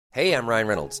Hey, I'm Ryan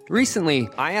Reynolds. Recently,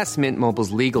 I asked Mint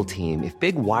Mobile's legal team if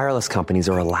big wireless companies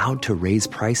are allowed to raise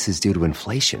prices due to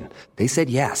inflation. They said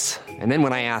yes. And then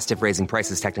when I asked if raising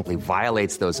prices technically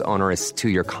violates those onerous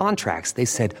two-year contracts, they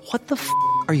said, "What the f***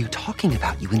 are you talking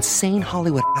about, you insane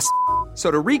Hollywood ass?" So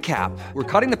to recap, we're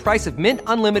cutting the price of Mint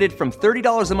Unlimited from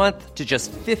 $30 a month to just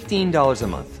 $15 a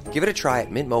month. Give it a try at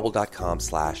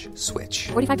mintmobile.com/switch.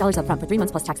 $45 up front for 3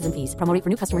 months plus taxes and fees. Promo rate for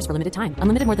new customers for limited time.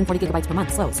 Unlimited more than 40 gigabytes per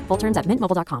month. Slows full terms at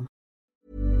mintmobile.com.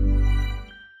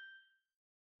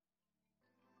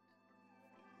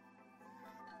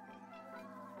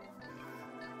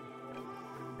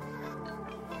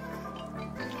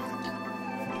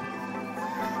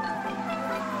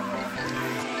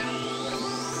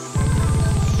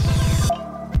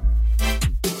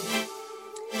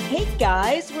 Hey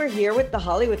guys, we're here with the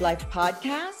Hollywood Life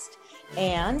podcast,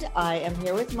 and I am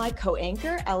here with my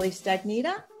co-anchor, Ali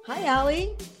Stagnita. Hi,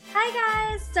 Ali.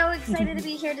 Hi guys, so excited to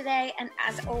be here today. And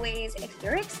as always, if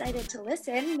you're excited to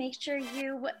listen, make sure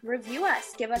you review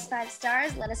us, give us 5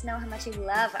 stars, let us know how much you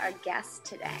love our guest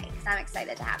today, because I'm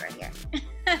excited to have her here.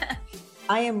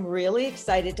 I am really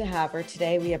excited to have her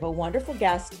today. We have a wonderful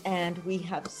guest and we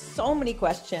have so many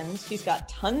questions. She's got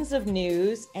tons of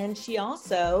news, and she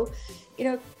also,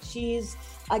 she's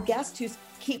a guest who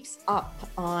keeps up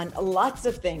on lots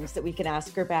of things that we can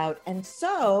ask her about. And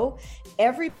so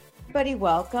everybody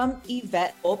welcome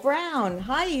Yvette Brown.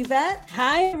 Hi, Yvette.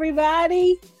 Hi,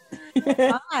 everybody.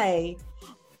 Hi.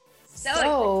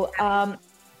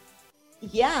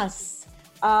 Yes.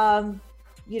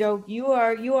 You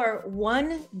are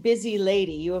one busy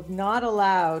lady. You have not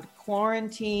allowed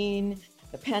quarantine,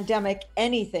 the pandemic,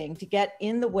 anything to get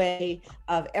in the way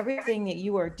of everything that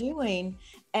you are doing.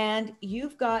 And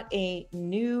you've got a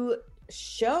new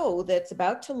show that's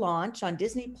about to launch on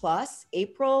Disney Plus,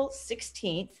 April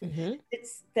 16th. Mm-hmm.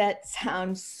 That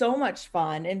sounds so much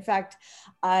fun. In fact,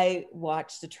 I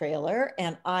watched the trailer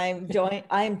and I'm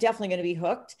definitely going to be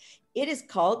hooked. It is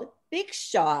called Big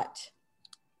Shot.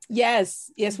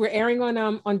 Yes, we're airing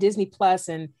on Disney Plus,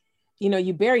 and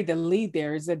you buried the lead.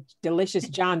 There is a delicious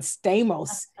John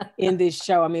Stamos in this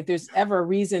show. I mean, if there's ever a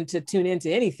reason to tune into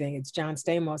anything, it's John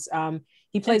Stamos.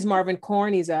 He plays Marvin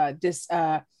Korn. He's a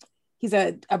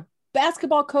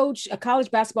basketball coach, a college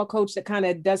basketball coach that kind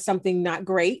of does something not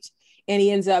great, and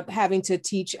he ends up having to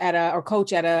teach or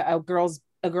coach at a girls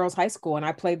high school. And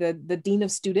I play the dean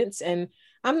of students, and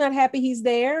I'm not happy he's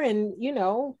there. And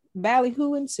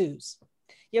ballyhoo ensues.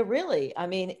 Yeah, really. I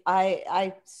mean,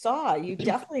 I saw you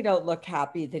definitely don't look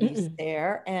happy that he's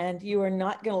there, and you are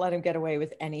not going to let him get away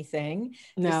with anything,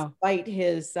 despite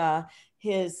his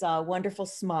wonderful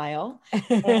smile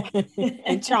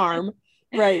and charm.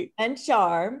 Right. And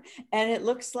charm. And it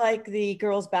looks like the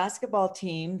girls basketball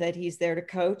team that he's there to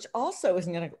coach also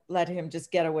isn't going to let him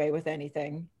just get away with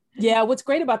anything. Yeah. What's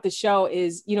great about the show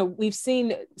is, we've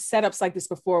seen setups like this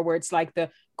before where it's like the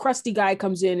crusty guy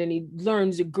comes in and he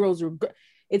learns the girls are.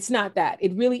 It's not that.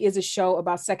 It really is a show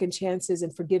about second chances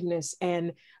and forgiveness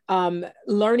and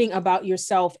learning about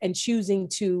yourself and choosing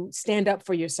to stand up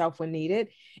for yourself when needed.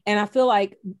 And I feel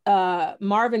like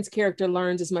Marvin's character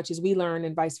learns as much as we learn,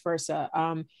 and vice versa.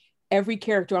 Every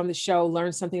character on the show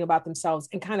learns something about themselves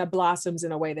and kind of blossoms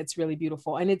in a way that's really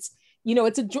beautiful. And it's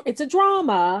a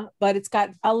drama, but it's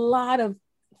got a lot of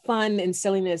fun and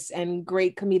silliness and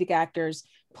great comedic actors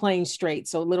playing straight.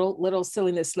 So little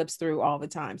silliness slips through all the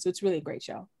time. So it's really a great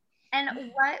show.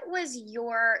 And what was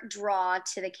your draw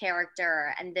to the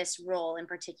character and this role in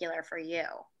particular for you?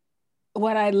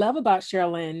 What I love about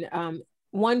Sherilyn,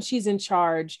 one, she's in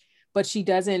charge, but she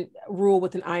doesn't rule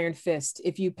with an iron fist.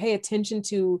 If you pay attention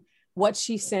to what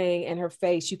she's saying and her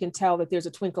face, you can tell that there's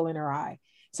a twinkle in her eye.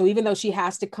 So even though she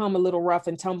has to come a little rough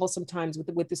and tumble sometimes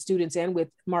with the students and with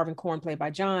Marvin Korn, played by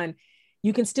John,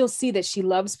 you can still see that she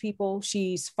loves people.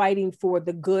 She's fighting for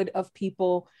the good of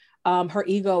people. Her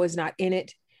ego is not in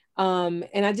it. And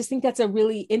I just think that's a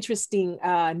really interesting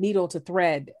needle to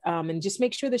thread, and just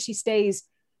make sure that she stays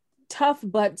tough,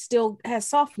 but still has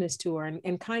softness to her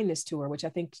and kindness to her, which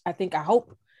I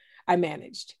hope I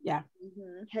managed. Yeah.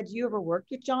 Mm-hmm. Had you ever worked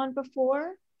with John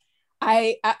before?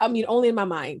 I mean, only in my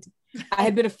mind. I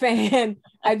had been a fan.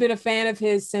 I'd been a fan of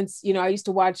his since, I used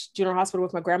to watch General Hospital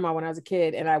with my grandma when I was a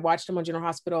kid, and I watched him on General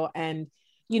Hospital and,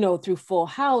 through Full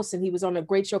House. And he was on a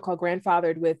great show called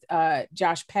Grandfathered with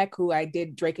Josh Peck, who I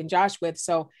did Drake and Josh with.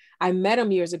 So I met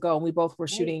him years ago and we both were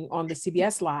shooting on the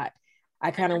CBS lot.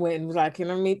 I kind of went and was like,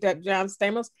 can I meet that John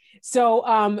Stamos? So,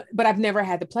 but I've never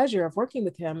had the pleasure of working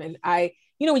with him. And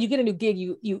when you get a new gig,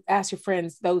 you ask your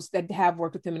friends, those that have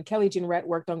worked with him, and Kelly Jenrette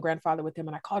worked on Grandfather with him.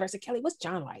 And I called her, I said, Kelly, what's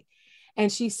John like?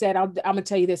 And she said, I'm going to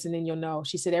tell you this and then you'll know.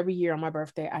 She said, every year on my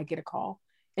birthday, I get a call.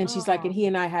 And she's like, and Oh. he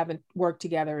and I haven't worked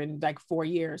together in like 4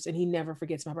 years, and he never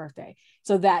forgets my birthday.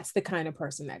 So that's the kind of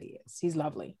person that he is. He's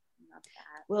lovely. Love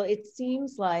that. Well, it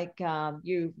seems like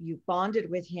you bonded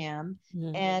with him,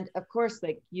 and of course,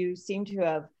 like you seem to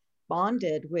have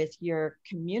bonded with your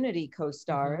Community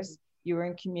co-stars. You were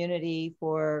in Community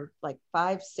for like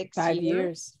 5-6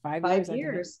 years. 5 5 years. I think.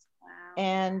 years. Wow.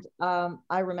 And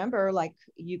I remember like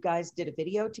you guys did a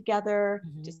video together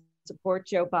to support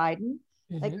Joe Biden.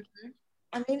 Like,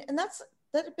 I mean, and that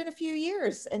had been a few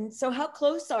years. And so how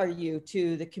close are you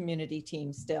to the Community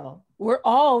team still? We're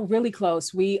all really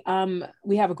close. We have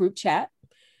a group chat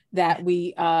that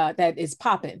that is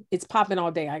popping. It's popping all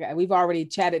day. We've already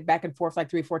chatted back and forth like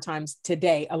 3 or 4 times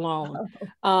today alone.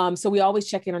 So we always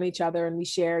check in on each other, and we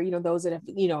share, those that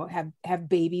have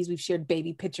babies. We've shared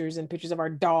baby pictures and pictures of our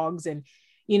dogs, and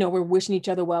we're wishing each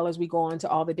other well as we go on to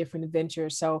all the different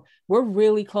adventures. So we're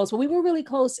really close. Well, we were really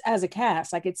close as a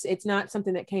cast. Like it's not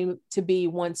something that came to be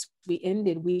once we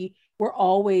ended. We're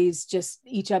always just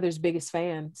each other's biggest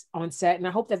fans on set. And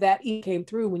I hope that came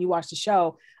through when you watched the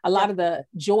show. A lot of the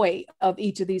joy of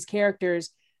each of these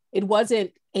characters, it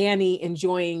wasn't Annie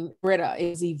enjoying Britta, it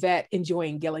was Yvette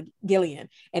enjoying Gillian.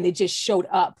 And it just showed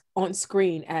up on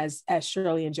screen as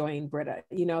Shirley enjoying Britta,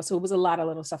 so it was a lot of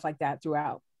little stuff like that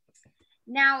throughout.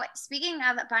 Now, speaking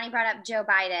of, Bonnie brought up Joe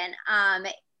Biden.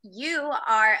 You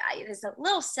are, there's a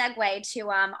little segue to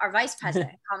our Vice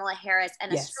President, Kamala Harris,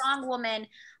 and a strong woman.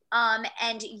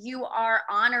 And you are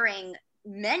honoring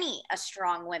many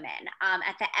strong women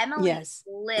at the Emily List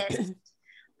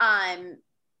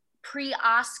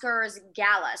pre-Oscars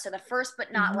gala. So the first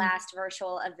but not last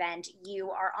virtual event, you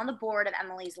are on the board of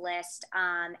Emily's List,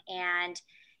 and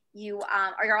you're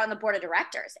on the board of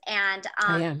directors. And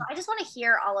I just want to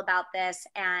hear all about this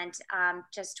and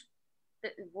just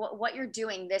what you're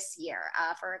doing this year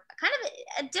for kind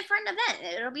of a different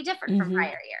event. It'll be different from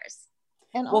prior years.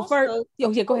 And go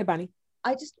ahead, Bonnie.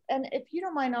 And if you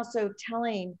don't mind also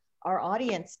telling our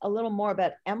audience a little more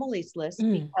about Emily's List,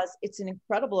 because it's an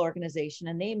incredible organization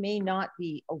and they may not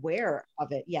be aware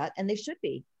of it yet, and they should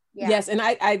be. Yeah. Yes. And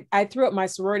I threw up my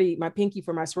pinky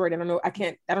for my sorority. I don't know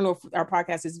if our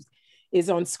podcast is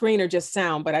on screen or just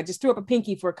sound, but I just threw up a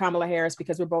pinky for Kamala Harris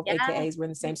because we're both AKAs, we're in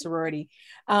the same sorority.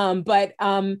 But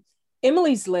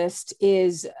Emily's List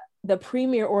is the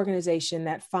premier organization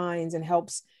that finds and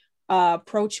helps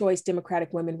pro-choice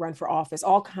Democratic women run for office,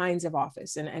 all kinds of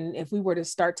office. And if we were to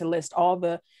start to list all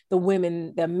the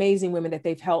women, the amazing women that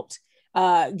they've helped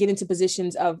get into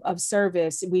positions of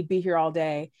service, we'd be here all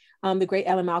day. The great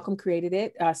Ellen Malcolm created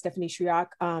it. Stephanie Shryock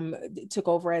took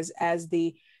over as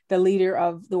the leader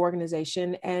of the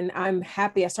organization. And I'm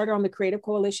happy. I started on the Creative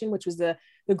Coalition, which was the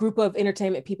group of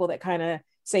entertainment people that kind of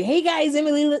say, hey guys,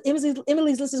 Emily's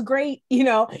List is great,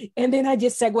 and then I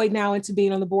just segued now into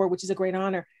being on the board, which is a great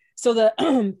honor. So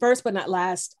the first but not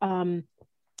last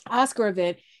Oscar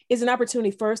event is an opportunity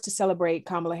first to celebrate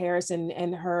Kamala Harris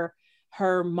and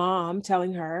her mom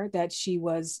telling her that she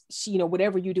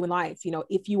whatever you do in life,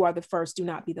 if you are the first, do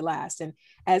not be the last. And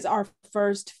as our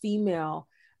first female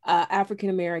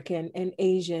African-American and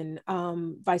Asian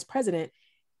vice president,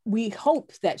 we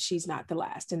hope that she's not the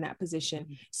last in that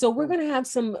position. So we're going to have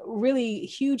some really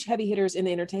huge heavy hitters in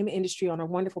the entertainment industry on our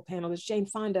wonderful panel. There's Jane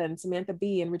Fonda and Samantha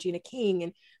Bee and Regina King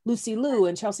and Lucy Liu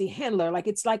and Chelsea Handler. Like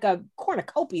it's like a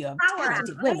cornucopia of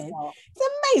talented women. It's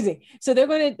amazing. So they're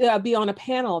going to be on a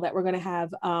panel that we're going to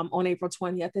have on April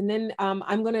 20th. And then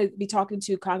I'm going to be talking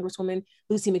to Congresswoman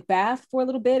Lucy McBath for a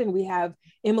little bit. And we have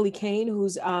Emily Kane,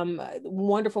 who's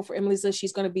wonderful for Emily's List.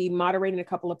 She's going to be moderating a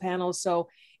couple of panels. So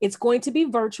it's going to be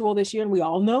virtual this year, and we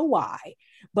all know why,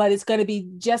 but it's going to be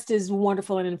just as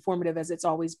wonderful and informative as it's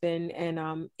always been.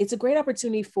 And it's a great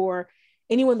opportunity for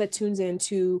anyone that tunes in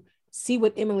to see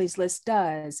what Emily's List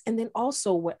does. And then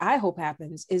also what I hope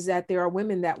happens is that there are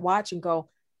women that watch and go,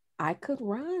 I could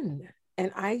run,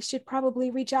 and I should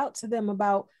probably reach out to them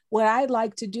about what I'd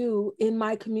like to do in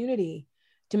my community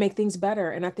to make things better.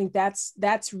 And I think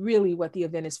that's really what the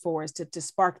event is for, is to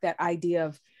spark that idea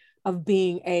of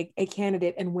being a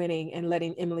candidate and winning and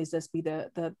letting Emily's List be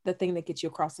the thing that gets you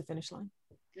across the finish line.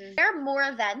 There are more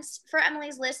events for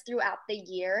Emily's List throughout the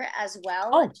year as well.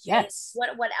 Oh, yes.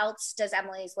 What else does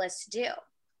Emily's List do?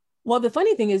 Well, the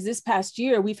funny thing is this past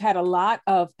year, we've had a lot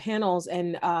of panels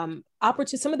and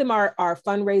opportunities. Some of them are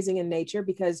fundraising in nature,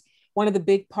 because one of the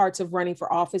big parts of running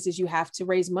for office is you have to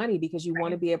raise money, because you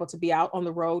want to be able to be out on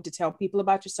the road to tell people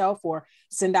about yourself or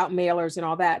send out mailers and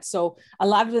all that. So a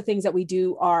lot of the things that we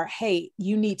do are, hey,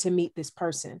 you need to meet this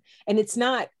person. And it's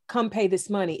not come pay this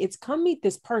money. It's come meet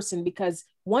this person, because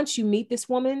once you meet this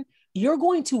woman, you're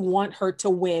going to want her to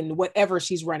win whatever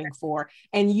she's running for,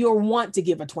 and you'll want to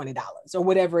give her $20 or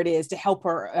whatever it is to help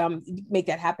her make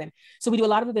that happen. So we do a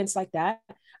lot of events like that.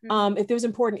 If there's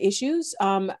important issues,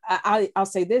 I'll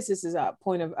say this is a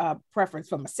point of preference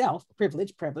for myself,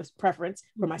 preference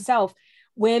for myself.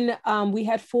 When we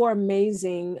had 4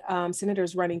 amazing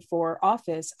senators running for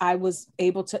office, I was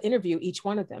able to interview each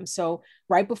one of them. So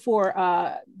right before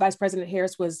Vice President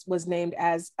Harris was named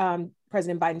as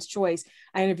President Biden's choice,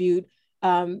 I interviewed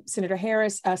Senator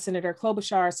Harris, Senator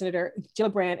Klobuchar, Senator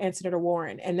Gillibrand, and Senator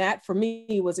Warren. And that for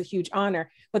me was a huge honor.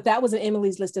 But that was an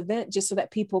Emily's List event just so that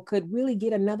people could really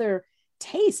get another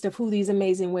taste of who these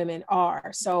amazing women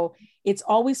are. So it's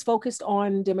always focused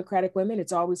on Democratic women.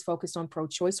 It's always focused on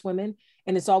pro-choice women.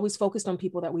 And it's always focused on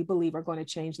people that we believe are going to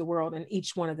change the world. And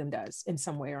each one of them does in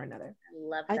some way or another. I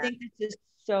love that. I think this is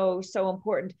so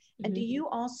important. And do you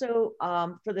also,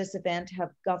 for this event,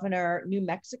 have New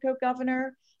Mexico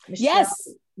Governor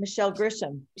Michelle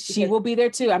Grisham? She will be there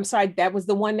too. I'm sorry, that was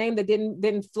the one name that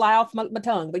didn't fly off my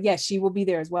tongue. But yes, she will be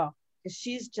there as well.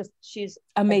 She's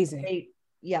amazing.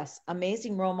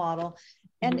 Amazing role model.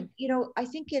 And, I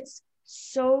think it's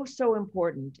so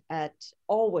important at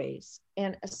always,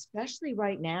 and especially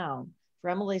right now, for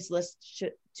Emily's List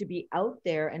to be out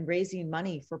there and raising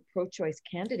money for pro-choice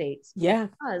candidates. Yeah.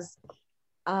 Because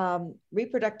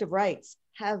reproductive rights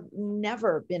have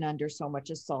never been under so much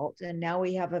assault. And now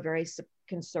we have a very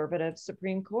conservative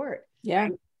Supreme Court. Yeah,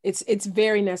 it's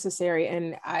very necessary.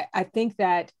 And I think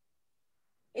that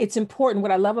it's important.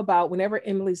 What I love about whenever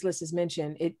Emily's List is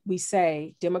mentioned, we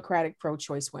say Democratic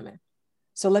pro-choice women.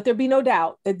 So let there be no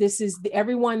doubt that this is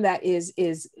everyone that is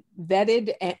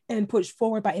vetted and pushed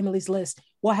forward by Emily's List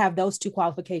will have those 2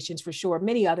 qualifications for sure,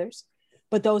 many others,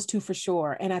 but those 2 for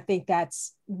sure. And I think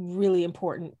that's really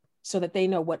important so that they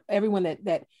know what everyone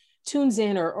that tunes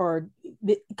in or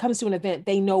comes to an event,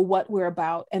 they know what we're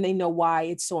about and they know why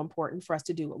it's so important for us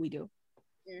to do what we do.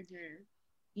 Mm-hmm.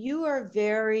 You are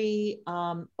very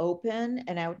open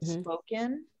and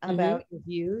outspoken about your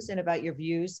views and about your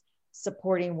views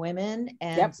supporting women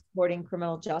and supporting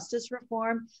criminal justice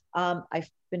reform. I've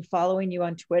been following you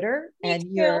on Twitter. Me and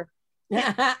you're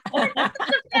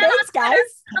thanks, guys.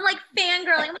 I'm like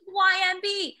fangirling. I'm like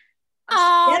YMB.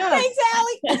 Oh, thanks,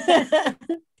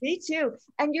 Allie. Me too.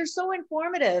 And you're so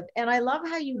informative. And I love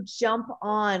how you jump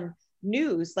on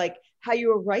news, like how you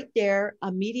were right there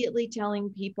immediately telling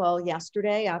people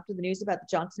yesterday after the news about the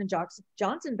Johnson &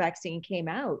 Johnson vaccine came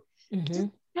out. Just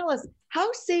tell us,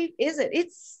 how safe is it?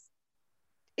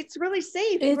 It's really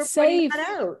safe. It's safe.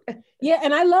 That out. Yeah.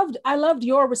 And I loved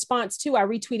your response too. I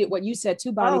retweeted what you said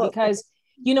too, Bonnie, because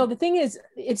the thing is,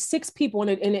 it's 6 people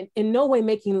and in no way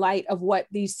making light of what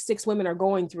these 6 women are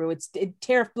going through.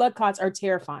 Blood clots are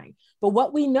terrifying. But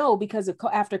what we know because of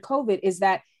after COVID is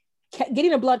that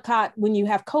getting a blood clot when you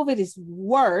have COVID is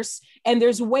worse. And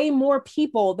there's way more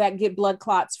people that get blood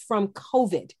clots from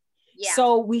COVID. Yeah.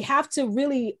 So we have to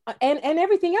really, and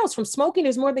everything else from smoking,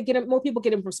 there's more people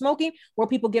get them from smoking, more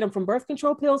people get them from birth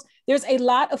control pills. There's a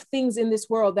lot of things in this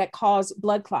world that cause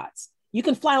blood clots. You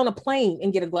can fly on a plane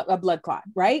and get a blood clot,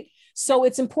 right? So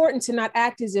it's important to not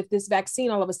act as if this vaccine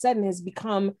all of a sudden has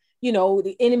become,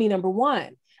 the enemy number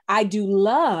one. I do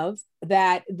love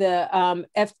that the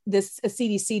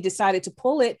CDC decided to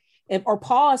pull it or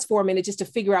pause for a minute just to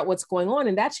figure out what's going on.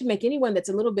 And that should make anyone that's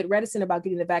a little bit reticent about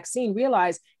getting the vaccine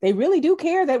realize they really do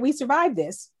care that we survive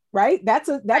this, right? That's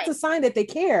a sign that they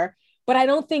care. But I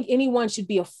don't think anyone should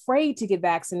be afraid to get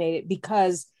vaccinated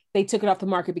because they took it off the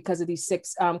market because of these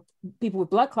 6 people with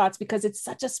blood clots, because it's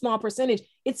such a small percentage.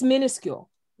 It's minuscule.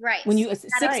 Right. When you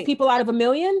 6 people out of 1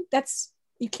 million,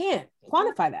 you can't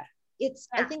quantify that. It's,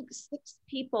 I think 6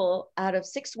 people out of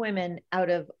 6 women out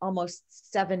of almost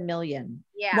 7 million.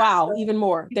 Yeah. Wow. So even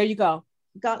more. There you go.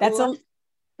 That's less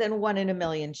than 1 in a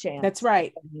million chance. That's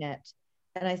right.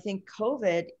 And I think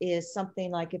COVID is something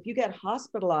like if you get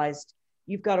hospitalized,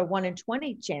 you've got a 1 in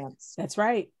 20 chance. That's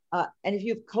right. And if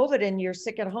you have COVID and you're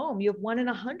sick at home, you have 1 in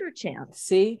 100 chance.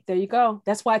 See, there you go.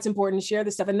 That's why it's important to share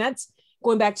this stuff. And that's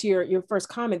going back to your first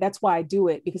comment. That's why I do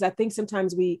it, because I think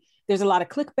sometimes there's a lot of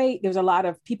clickbait. There's a lot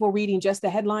of people reading just the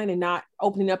headline and not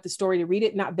opening up the story to read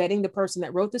it, not vetting the person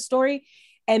that wrote the story.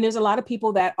 And there's a lot of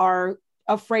people that are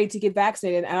afraid to get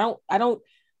vaccinated. And I don't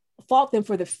fault them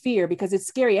for the fear, because it's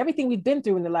scary. Everything we've been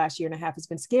through in the last year and a half has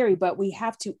been scary, but we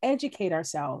have to educate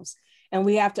ourselves and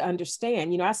we have to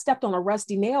understand. I stepped on a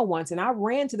rusty nail once and I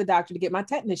ran to the doctor to get my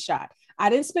tetanus shot. I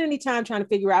didn't spend any time trying to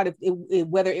figure out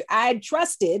whether I had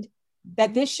trusted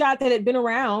that this shot that had been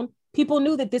around, people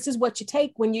knew that this is what you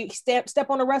take when you step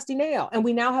on a rusty nail. And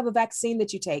we now have a vaccine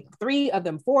that you take, 3 of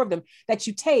them, 4 of them that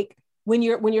you take when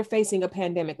you're facing a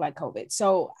pandemic like COVID.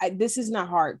 So this is not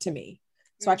hard to me.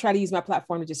 So I try to use my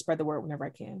platform to just spread the word whenever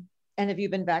I can. And have you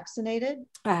been vaccinated?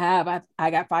 I have.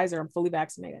 I got Pfizer. I'm fully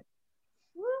vaccinated.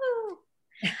 Woo.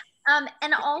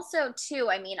 And also too,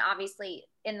 I mean, obviously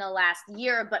in the last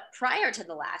year, but prior to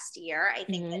the last year, I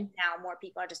think that now more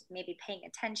people are just maybe paying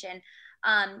attention.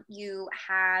 You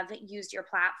have used your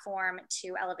platform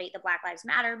to elevate the Black Lives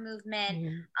Matter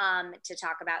movement, to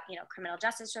talk about, criminal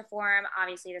justice reform.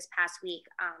 Obviously this past week,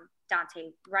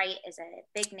 Daunte Wright is a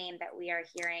big name that we are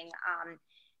hearing.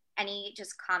 Any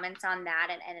just comments on that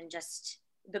and just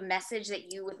the message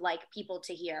that you would like people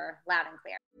to hear loud and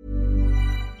clear?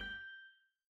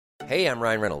 Hey, I'm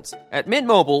Ryan Reynolds. At Mint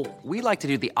Mobile, we like to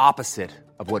do the opposite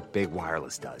of what Big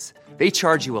Wireless does. They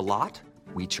charge you a lot,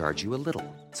 we charge you a little.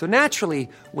 So naturally,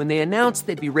 when they announced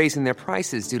they'd be raising their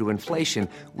prices due to inflation,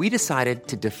 we decided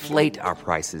to deflate our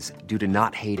prices due to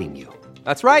not hating you.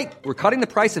 That's right. We're cutting the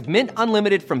price of Mint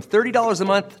Unlimited from $30 a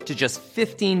month to just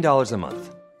 $15 a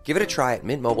month. Give it a try at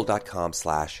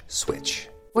mintmobile.com/switch.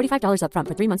 $45 up front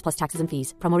for 3 months plus taxes and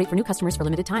fees. Promo rate for new customers for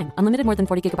limited time. Unlimited more than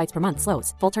 40 gigabytes per month.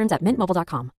 Slows full terms at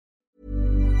mintmobile.com.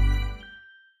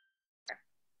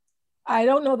 I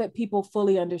don't know that people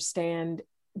fully understand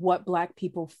what Black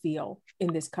people feel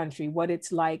in this country, what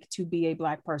it's like to be a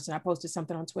Black person. I posted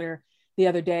something on Twitter the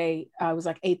other day. I was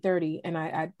like 8:30 and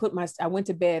I went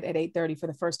to bed at 8:30 for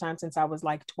the first time since I was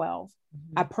like 12.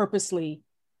 I purposely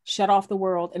shut off the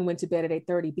world and went to bed at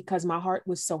 8:30 because my heart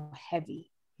was so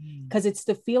heavy. Because it's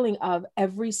the feeling of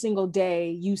every single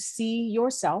day you see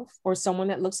yourself or someone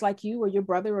that looks like you or your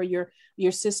brother or your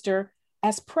sister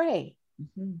as prey.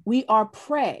 We are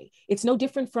prey. It's no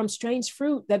different from Strange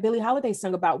Fruit that Billie Holiday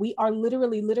sung about. We are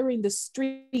literally littering the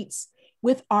streets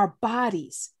with our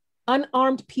bodies.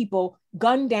 Unarmed people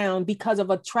gunned down because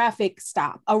of a traffic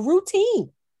stop, a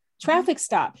routine traffic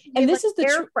stop. And this is the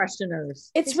air fresheners.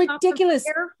 It's ridiculous.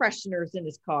 Air fresheners in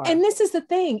his car. And this is the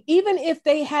thing. Even if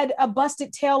they had a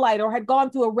busted taillight or had gone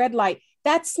through a red light,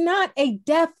 that's not a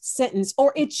death sentence,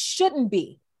 or it shouldn't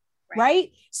be.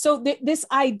 Right? So this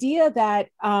idea that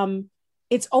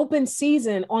it's open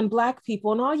season on Black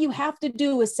people, and all you have to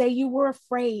do is say you were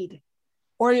afraid,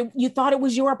 or you thought it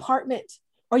was your apartment,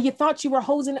 or you thought you were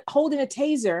holding a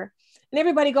taser, and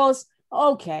everybody goes,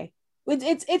 okay,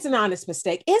 it's an honest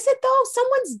mistake. Is it though?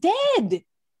 Someone's dead.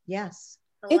 Yes.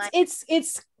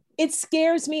 It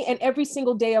scares me. And every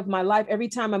single day of my life, every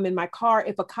time I'm in my car,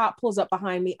 if a cop pulls up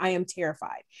behind me, I am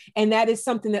terrified. And that is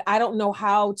something that I don't know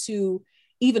how to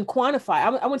even quantify.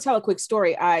 I want to tell a quick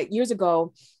story. Years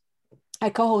ago, I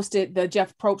co-hosted the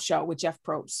Jeff Probst show with Jeff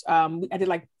Probst. I did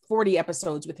like 40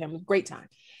 episodes with him. Great time.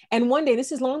 And one day,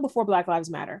 this is long before Black Lives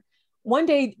Matter. One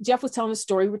day, Jeff was telling a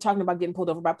story. We were talking about getting pulled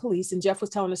over by police. And Jeff was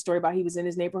telling a story about he was in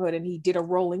his neighborhood and he did a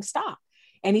rolling stop.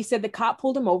 And he said the cop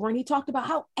pulled him over, and he talked about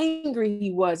how angry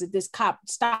he was that this cop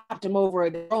stopped him over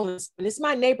at the rolling stop. And it's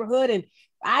my neighborhood and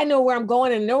I know where I'm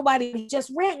going, and nobody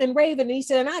just ranting and raving. And he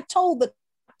said, and I told the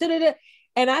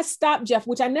and I stopped Jeff,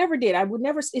 which I never did. I would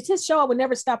never, it's his show. I would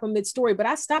never stop him mid-story, but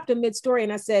I stopped him mid-story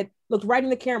and I said, looked right in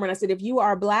the camera and I said, if you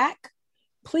are Black,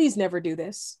 please never do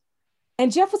this.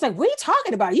 And Jeff was like, what are you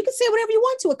talking about? You can say whatever you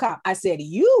want to a cop. I said,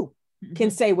 you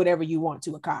can say whatever you want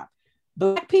to a cop.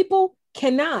 Black people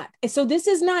cannot. And so this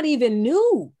is not even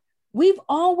new. We've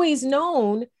always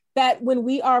known that when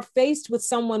we are faced with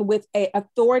someone with an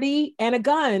authority and a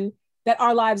gun, that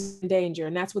our lives are in danger.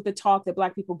 And that's what the talk that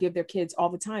Black people give their kids all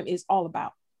the time is all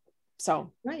about.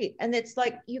 So. Right. And it's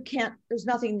like, there's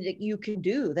nothing that you can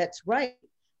do. That's right.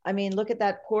 I mean, look at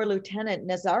that poor Lieutenant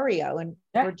Nazario in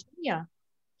Virginia.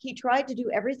 He tried to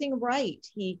do everything right.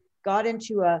 He got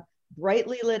into a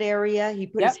brightly lit area. He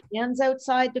put his hands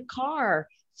outside the car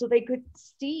so they could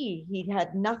see. He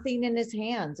had nothing in his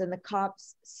hands, and the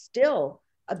cops still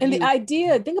abused. And the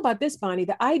idea, think about this, Bonnie,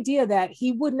 the idea that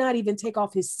he would not even take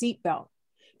off his seatbelt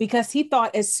because he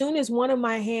thought as soon as one of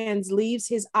my hands leaves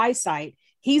his eyesight,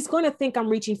 he's going to think I'm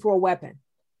reaching for a weapon,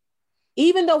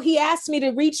 even though he asked me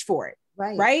to reach for it.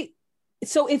 Right.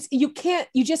 So you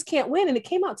just can't win. And it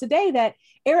came out today that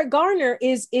Eric Garner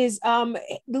is the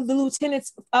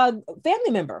lieutenant's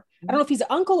family member. I don't know if he's an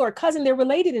uncle or a cousin. They're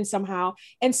related in somehow.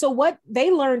 And so what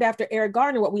they learned after Eric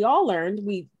Garner, what we all learned,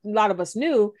 a lot of us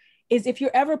knew, is if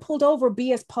you're ever pulled over,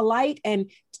 be as polite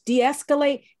and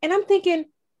de-escalate. And I'm thinking,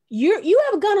 you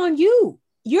have a gun on you.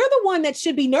 You're the one that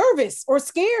should be nervous or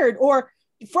scared or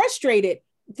frustrated.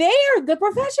 They're the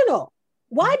professional.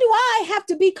 Why do I have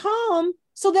to be calm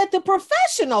so that the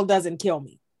professional doesn't kill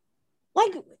me?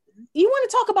 Like, you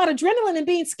want to talk about adrenaline and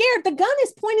being scared? The gun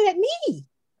is pointed at me.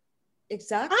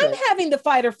 Exactly. I'm having the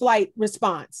fight or flight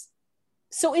response.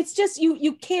 So it's just,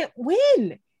 you can't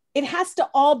win. It has to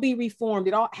all be reformed.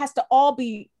 It all has to all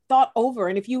be thought over.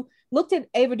 And if you looked at,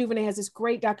 Ava DuVernay has this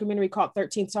great documentary called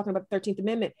 13th, talking about the 13th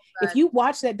Amendment. Right. If you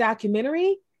watch that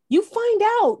documentary, you find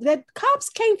out that cops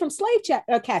came from slave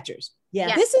catchers.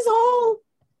 Yeah. This is all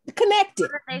connected.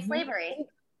 Slavery.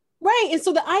 Right. And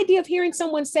so the idea of hearing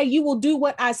someone say, you will do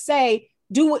what I say,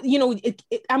 do what, you know,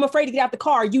 I'm afraid to get out the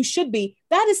car, you should be.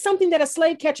 That is something that a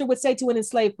slave catcher would say to an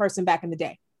enslaved person back in the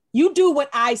day. You do what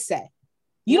I say.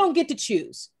 You don't get to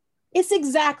choose. It's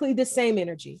exactly the same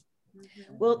energy.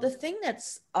 Well, the thing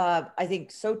that's, I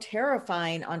think, so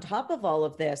terrifying on top of all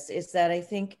of this is that I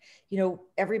think, you know,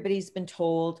 everybody's been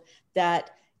told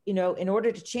that, you know, in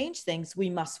order to change things, we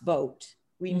must vote.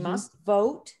 We must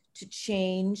vote to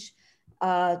change,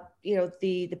 you know,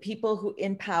 the people who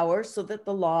in power so that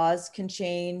the laws can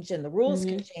change and the rules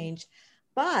can change.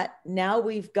 But now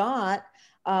we've got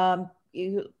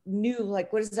new,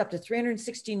 like, what is it, up to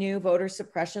 360 new voter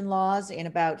suppression laws in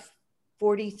about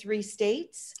 43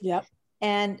 states. Yep.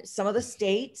 And some of the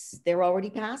states, they're already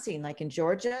passing, like in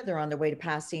Georgia, they're on their way to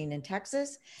passing in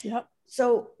Texas. Yep.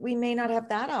 So we may not have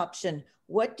that option.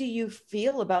 What do you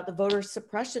feel about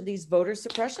the these voter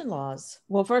suppression laws?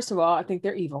 Well, first of all, I think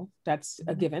they're evil. That's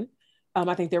a given.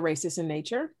 I think they're racist in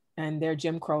nature and they're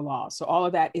Jim Crow laws. So all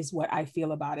of that is what I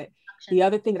feel about it. The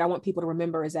other thing that I want people to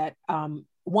remember is that,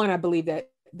 one, I believe that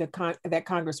that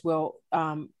Congress will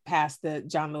pass the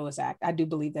John Lewis Act. I do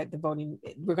believe that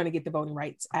we're going to get the Voting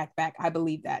Rights Act back. I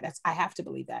believe that. I have to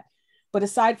believe that. But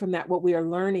aside from that, what we are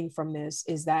learning from this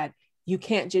is that you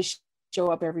can't just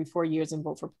show up every 4 years and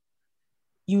vote for.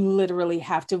 You literally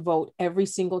have to vote every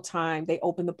single time they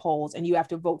open the polls, and you have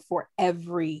to vote for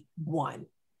everyone,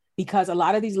 because a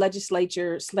lot of these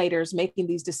legislators making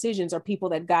these decisions are people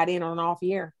that got in on an off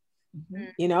year.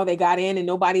 You know, they got in and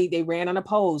they ran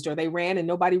unopposed, or they ran and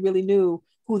nobody really knew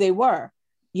who they were.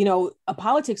 You know,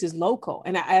 politics is local.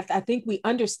 And I think we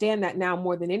understand that now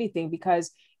more than anything,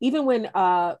 because even when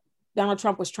Donald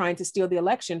Trump was trying to steal the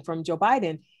election from Joe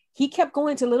Biden, he kept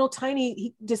going to little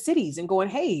tiny cities and going,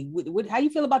 hey, how do you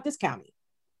feel about this county?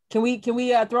 Can we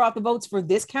throw out the votes for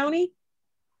this county?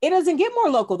 It doesn't get more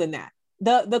local than that.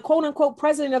 The quote unquote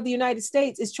president of the United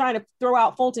States is trying to throw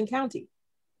out Fulton County,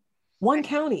 one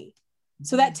county.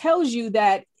 So that tells you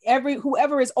that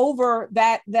whoever is over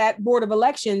that board of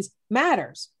elections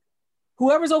matters.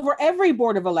 Whoever's over every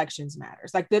board of elections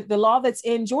matters. Like the law that's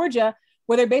in Georgia,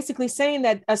 where they're basically saying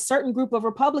that a certain group of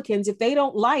Republicans, if they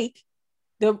don't like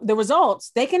the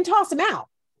results, they can toss them out.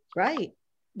 Right.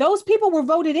 Those people were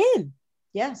voted in.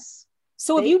 Yes.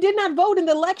 So if you did not vote in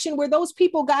the election where those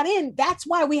people got in, that's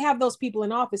why we have those people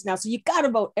in office now. So you got to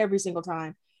vote every single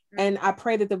time. And I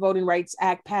pray that the Voting Rights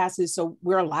Act passes so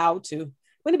we're allowed to.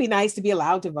 Wouldn't it be nice to be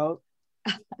allowed to vote?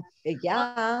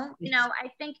 Yeah. You know, I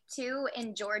think too,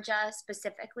 in Georgia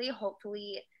specifically,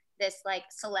 hopefully this like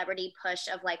celebrity push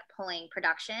of like pulling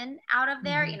production out of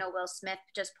there. You know, Will Smith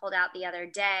just pulled out the other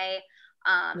day,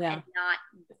 and not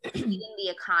feeding the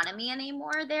economy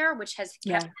anymore there, which has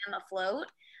kept them afloat,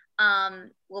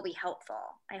 will be helpful.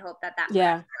 I hope that pressure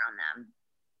on them.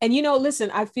 And, you know,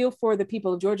 listen, I feel for the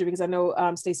people of Georgia, because I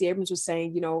know Stacey Abrams was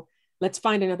saying, you know, let's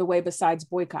find another way besides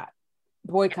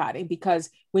boycotting, because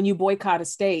when you boycott a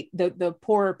state, the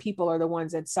poorer people are the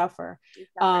ones that suffer.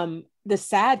 The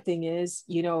sad thing is,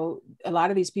 you know, a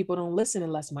lot of these people don't listen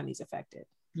unless money's affected.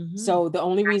 So the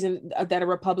only reason that a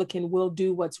Republican will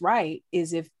do what's right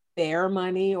is if their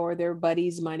money or their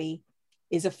buddy's money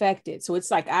is affected. So it's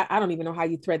like, I don't even know how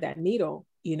you thread that needle.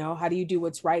 You know, how do you do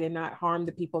what's right and not harm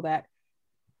the people that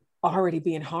are already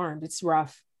being harmed? It's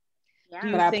rough. But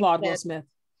I applaud Will Smith.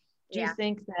 Do you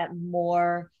think that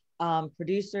more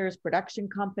producers, production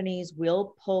companies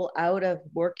will pull out of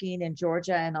working in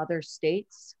Georgia and other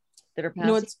states that are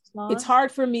passing laws? It's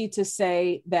hard for me to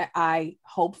say that I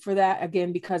hope for that,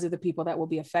 again, because of the people that will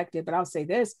be affected. But I'll say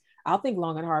this, I'll think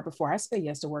long and hard before I say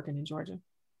yes to working in Georgia.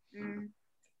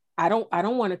 I don't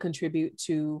want to contribute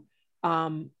to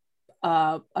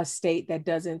a state that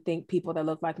doesn't think people that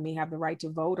look like me have the right to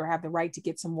vote or have the right to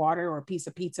get some water or a piece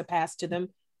of pizza passed to them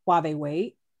while they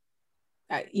wait.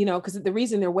 You know, because the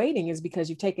reason they're waiting is because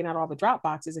you've taken out all the drop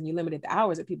boxes and you limited the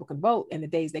hours that people can vote and the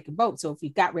days they can vote. So if you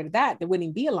got rid of that, there wouldn't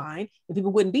even be a line and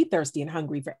people wouldn't be thirsty and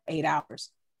hungry for 8 hours.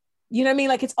 You know what I mean?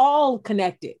 Like, it's all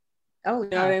connected. Oh, you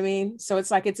know what I mean? So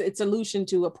it's like, it's a solution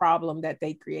to a problem that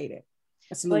they created,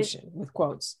 a solution with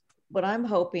quotes. What I'm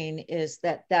hoping is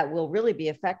that will really be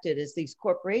affected is these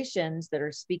corporations that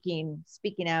are speaking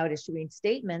out, issuing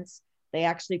statements, they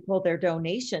actually pull their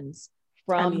donations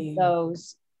from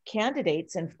those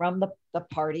candidates and from the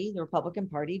party, the Republican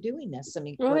Party, doing this. I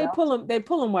mean, well, they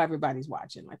pull them while everybody's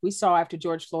watching. Like we saw after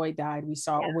George Floyd died,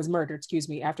 was murdered, excuse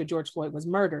me, after George Floyd was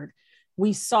murdered,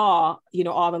 we saw,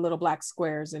 all the little black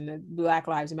squares and the Black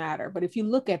Lives Matter. But if you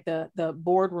look at the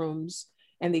boardrooms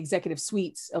and the executive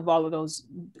suites of all of those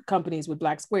companies with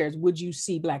black squares, would you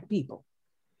see black people?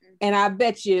 And I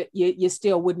bet you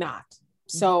still would not.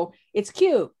 So it's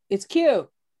cute.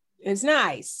 It's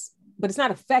nice, but it's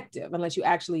not effective unless you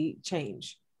actually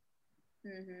change.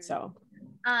 So.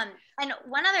 And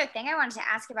one other thing I wanted to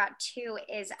ask about too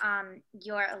is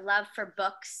your love for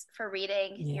books, for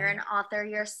reading. Yeah. You're an author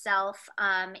yourself.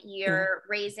 You're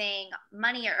raising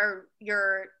money, or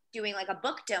you're doing like a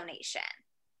book donation.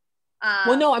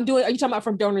 Well, no, are you talking about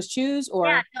from Donors Choose or?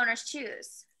 Yeah, Donors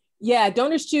Choose. Yeah,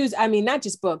 Donors Choose. I mean, not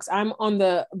just books. I'm on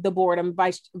the board. I'm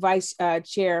vice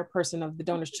chairperson of the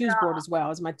Donors Choose board as well.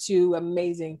 It's my two of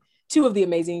the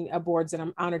amazing boards that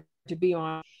I'm honored to be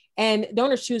on. And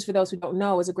Donors Choose, for those who don't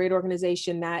know, is a great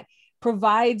organization that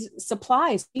provides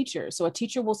supplies to teachers. So a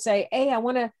teacher will say, hey, I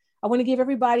want to give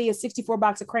everybody a 64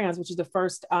 box of crayons, which is the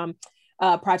first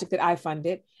project that I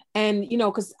funded. And,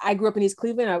 because I grew up in East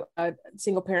Cleveland, a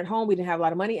single parent home, we didn't have a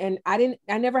lot of money. And I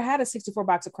never had a 64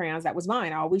 box of crayons. That was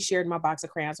mine. I always shared my box of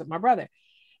crayons with my brother.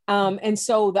 And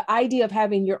so the idea of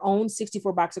having your own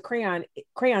 64 box of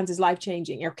crayons is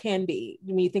life-changing, or can be,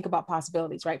 when you think about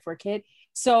possibilities, right, for a kid.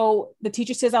 So the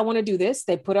teacher says, I want to do this.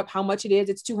 They put up how much it is.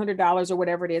 It's $200 or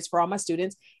whatever it is for all my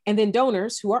students. And then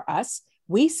donors, who are us,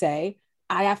 we say,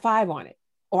 I have 5 on it,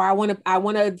 or I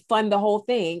want to fund the whole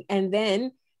thing. And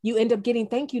then you end up getting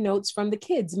thank you notes from the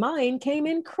kids. Mine came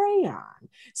in crayon.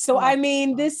 So, I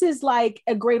mean, this is like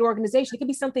a great organization. It can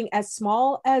be something as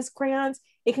small as crayons.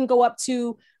 It can go up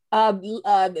to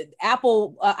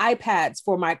Apple iPads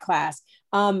for my class.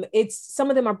 Some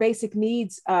of them are basic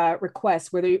needs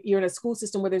requests, whether you're in a school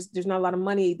system where there's not a lot of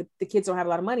money, the kids don't have a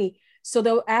lot of money. So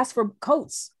they'll ask for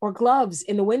coats or gloves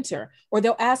in the winter, or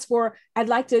they'll ask for, I'd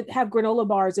like to have granola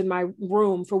bars in my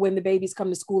room for when the babies come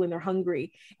to school and they're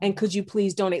hungry. And could you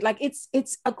please donate? Like it's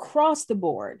across the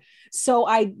board. So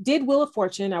I did Wheel of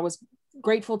Fortune. I was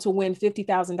grateful to win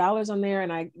 $50,000 on there,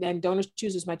 and Donors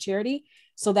Choose was my charity.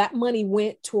 So that money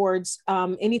went towards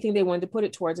anything they wanted to put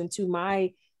it towards. And to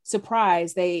my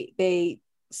surprise, they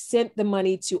sent the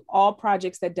money to all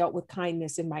projects that dealt with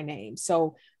kindness in my name.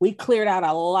 So we cleared out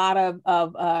a lot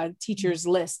of teachers'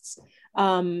 lists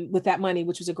with that money,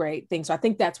 which was a great thing. So I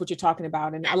think that's what you're talking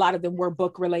about. And a lot of them were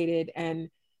book related, and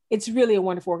it's really a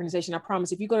wonderful organization. I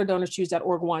promise if you go to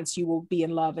donorschoose.org once, you will be in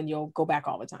love and you'll go back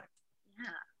all the time. Yeah,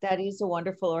 that is a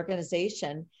wonderful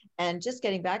organization. And just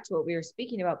getting back to what we were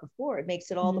speaking about before, it makes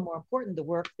it all the more important, the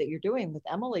work that you're doing with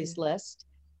Emily's List,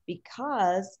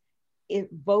 because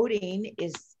voting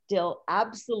is still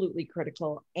absolutely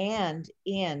critical, and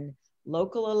in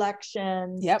local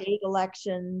elections, state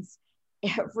elections,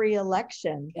 every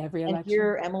election. And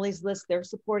here, Emily's List, they're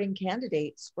supporting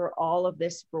candidates for all of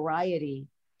this variety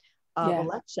of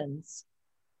elections.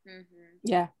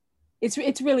 Yeah,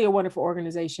 it's really a wonderful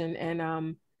organization.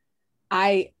 And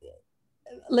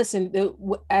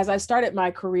as I started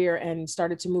my career and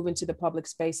started to move into the public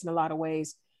space in a lot of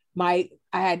ways, I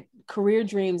had career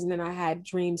dreams, and then I had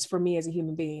dreams for me as a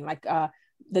human being, like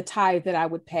the tithe that I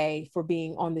would pay for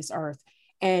being on this earth,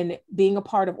 and being a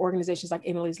part of organizations like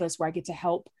Emily's List, where I get to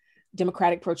help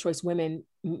Democratic pro-choice women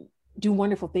do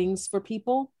wonderful things for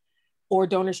people, or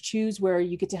Donors Choose, where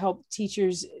you get to help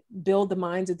teachers build the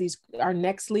minds of our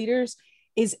next leaders,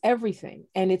 is everything.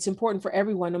 And it's important for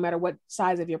everyone, no matter what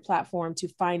size of your platform, to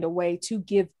find a way to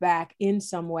give back in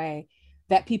some way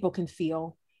that people can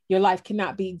feel. Your life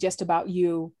cannot be just about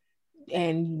you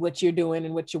and what you're doing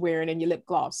and what you're wearing and your lip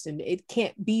gloss. And it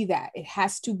can't be that. It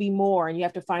has to be more. And you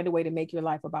have to find a way to make your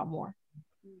life about more.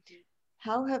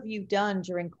 How have you done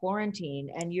during quarantine?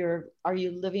 And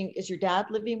is your dad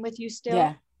living with you still?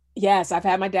 Yeah. Yes, I've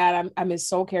had my dad. I'm his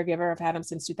sole caregiver. I've had him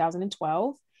since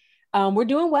 2012. We're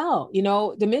doing well.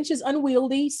 Dementia is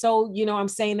unwieldy. So, I'm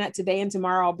saying that today and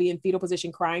tomorrow I'll be in fetal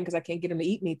position crying because I can't get him to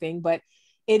eat anything. But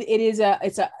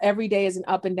it's every day is an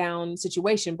up and down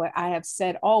situation. But I have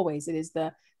said always, it is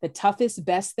the toughest,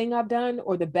 best thing I've done,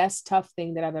 or the best tough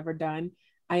thing that I've ever done.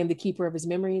 I am the keeper of his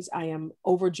memories. I am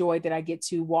overjoyed that I get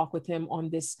to walk with him on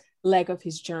this leg of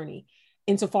his journey.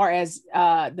 Insofar as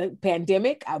the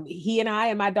pandemic, he and I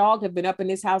and my dog have been up in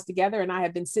this house together, and I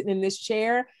have been sitting in this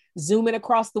chair, zooming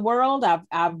across the world.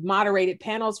 I've moderated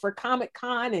panels for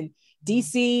Comic-Con and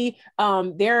DC,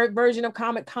 their version of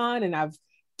Comic-Con, and I've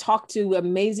talked to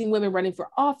amazing women running for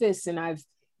office, and I've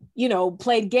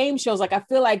played game shows. Like, I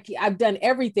feel like I've done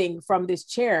everything from this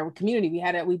chair. Community,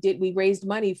 we raised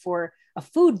money for a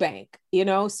food bank,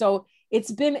 so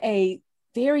it's been a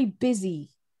very busy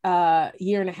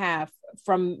year and a half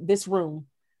from this room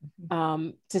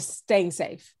to staying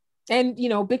safe. And,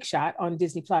 Big Shot on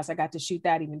Disney Plus, I got to shoot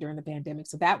that even during the pandemic.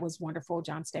 So that was wonderful.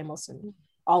 John Stamos and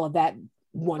all of that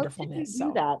wonderfulness.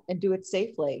 Do that and do it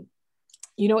safely.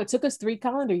 It took us 3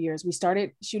 calendar years. We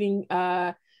started shooting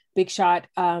Big Shot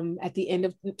at the end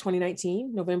of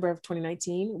 2019, November of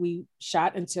 2019. We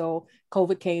shot until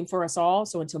COVID came for us all.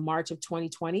 So until March of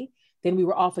 2020. Then we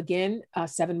were off again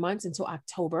 7 months until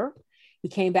October. We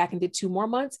came back and did 2 more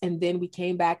months. And then we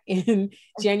came back in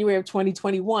January of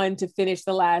 2021 to finish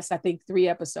the last, I think, 3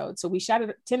 episodes. So we shot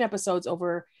 10 episodes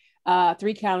over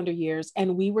 3 calendar years,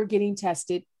 and we were getting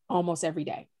tested almost every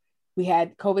day. We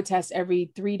had COVID tests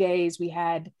every 3 days. We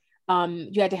had,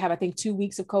 you had to have, I think, 2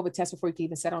 weeks of COVID tests before you could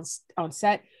even set on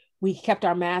set. We kept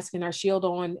our mask and our shield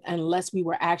on unless we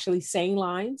were actually saying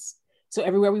lines. So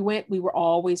everywhere we went, we were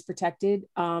always protected.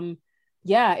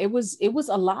 Yeah, it was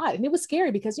a lot, and it was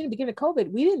scary because, beginning of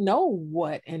COVID, we didn't know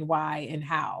what and why and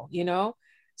how,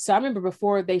 So I remember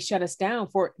before they shut us down,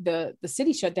 for the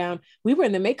city shut down, we were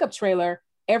in the makeup trailer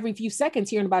every few seconds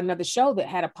hearing about another show that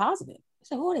had a positive.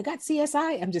 So, oh, they got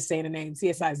CSI. I'm just saying the name.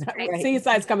 CSI is not right.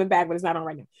 CSI is coming back, but it's not on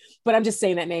right now. But I'm just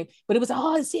saying that name. But it was,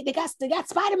 they got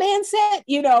Spider-Man set,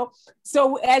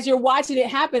 So as you're watching it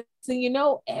happen,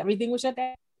 so everything was shut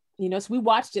down. So we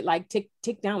watched it like tick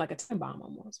down like a time bomb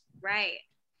almost. Right.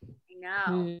 I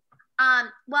know.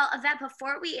 Well, Yvette,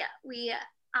 before we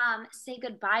say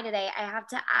goodbye today, I have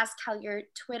to ask how your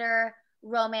Twitter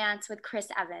romance with Chris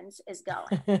Evans is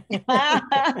going.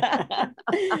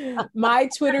 My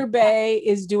Twitter bae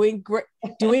is doing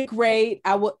great.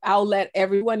 I'll let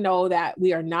everyone know that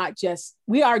we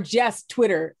are just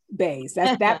Twitter baes.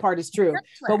 That part is true.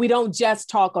 But we don't just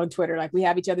talk on Twitter. Like, we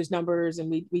have each other's numbers and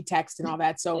we text and all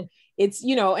that. So it's,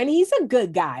 and he's a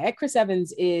good guy. Chris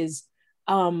Evans is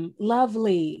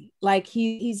lovely. Like,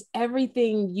 he's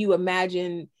everything you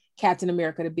imagine Captain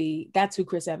America to be. That's who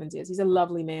Chris Evans is. He's a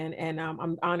lovely man, and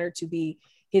I'm honored to be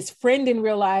his friend in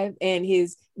real life and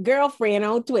his girlfriend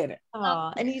on Twitter.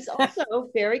 And he's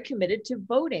also very committed to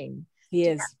voting. He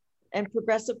is. And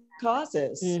progressive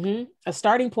causes. Mm-hmm. A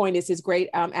starting point is his great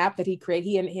app that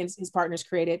he and his partners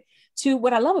created.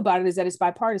 What I love about it is that it's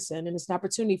bipartisan, and it's an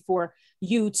opportunity for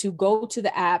you to go to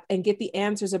the app and get the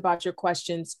answers about your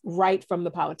questions right from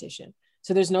the politician.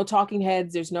 So there's no talking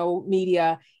heads, there's no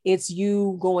media. It's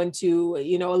you going to,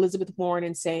 Elizabeth Warren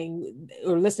and saying,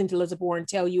 or listening to Elizabeth Warren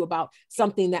tell you about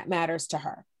something that matters to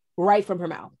her right from her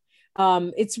mouth.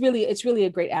 It's really a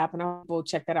great app, and I will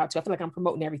check that out too. I feel like I'm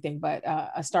promoting everything, but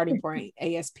a starting point,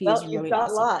 ASP is really you've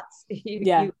got awesome. Lots.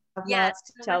 You have lots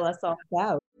to tell us all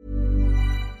about.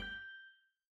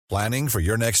 Planning for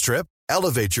your next trip?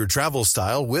 Elevate your travel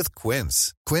style with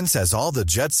Quince. Quince has all the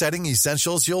jet-setting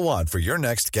essentials you'll want for your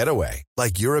next getaway,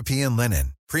 like European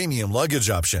linen, premium luggage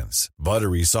options,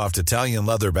 buttery soft Italian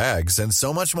leather bags, and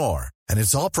so much more. And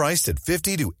it's all priced at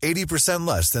 50 to 80%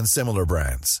 less than similar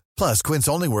brands. Plus, Quince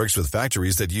only works with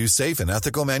factories that use safe and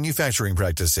ethical manufacturing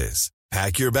practices.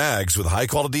 Pack your bags with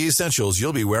high-quality essentials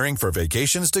you'll be wearing for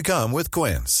vacations to come with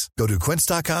Quince. Go to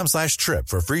quince.com/trip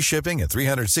for free shipping and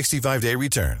 365-day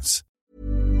returns.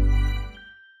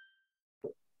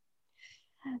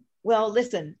 Well,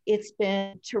 listen, it's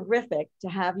been terrific to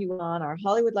have you on our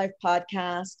Hollywood Life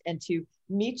podcast and to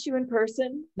meet you in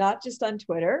person, not just on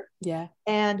Twitter. Yeah.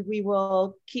 And we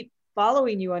will keep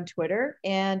following you on Twitter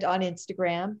and on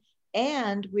Instagram.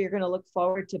 And we're going to look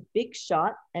forward to Big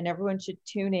Shot, and everyone should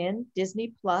tune in.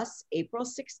 Disney Plus, April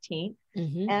 16th.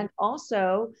 Mm-hmm. And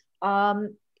also,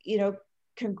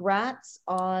 congrats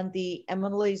on the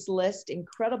Emily's List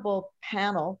incredible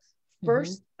panel,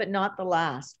 first but not the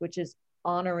last, which is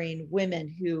honoring women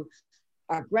who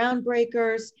are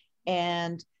groundbreakers,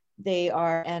 and they're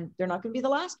not going to be the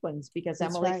last ones, because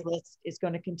That's Emily's right. List is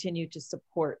going to continue to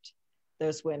support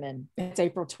those women. It's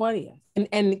April 20th.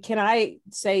 And can I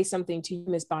say something to you,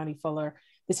 Miss Bonnie Fuller?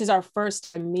 This is our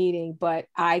first meeting, but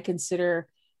I consider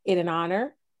it an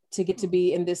honor to get to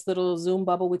be in this little Zoom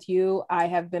bubble with you. I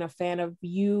have been a fan of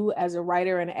you as a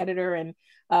writer and editor and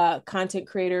content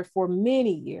creator for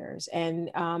many years. And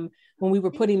when we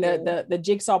were putting the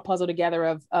jigsaw puzzle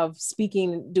together of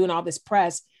speaking, doing all this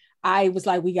press, I was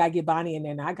like, we got to get Bonnie in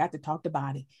there, and I got to talk to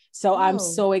Bonnie. So I'm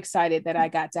so excited that I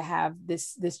got to have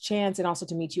this chance, and also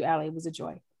to meet you, Allie. It was a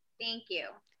joy. Thank you.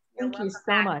 Thank you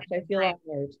so much. I feel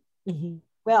honored. Mm-hmm.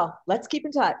 Well, let's keep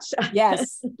in touch.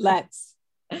 Yes, let's.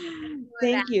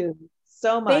 Thank you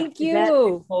so much. Thank you.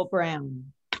 Nicole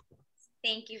Brown.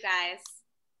 Thank you, guys.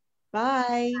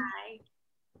 Bye. Bye.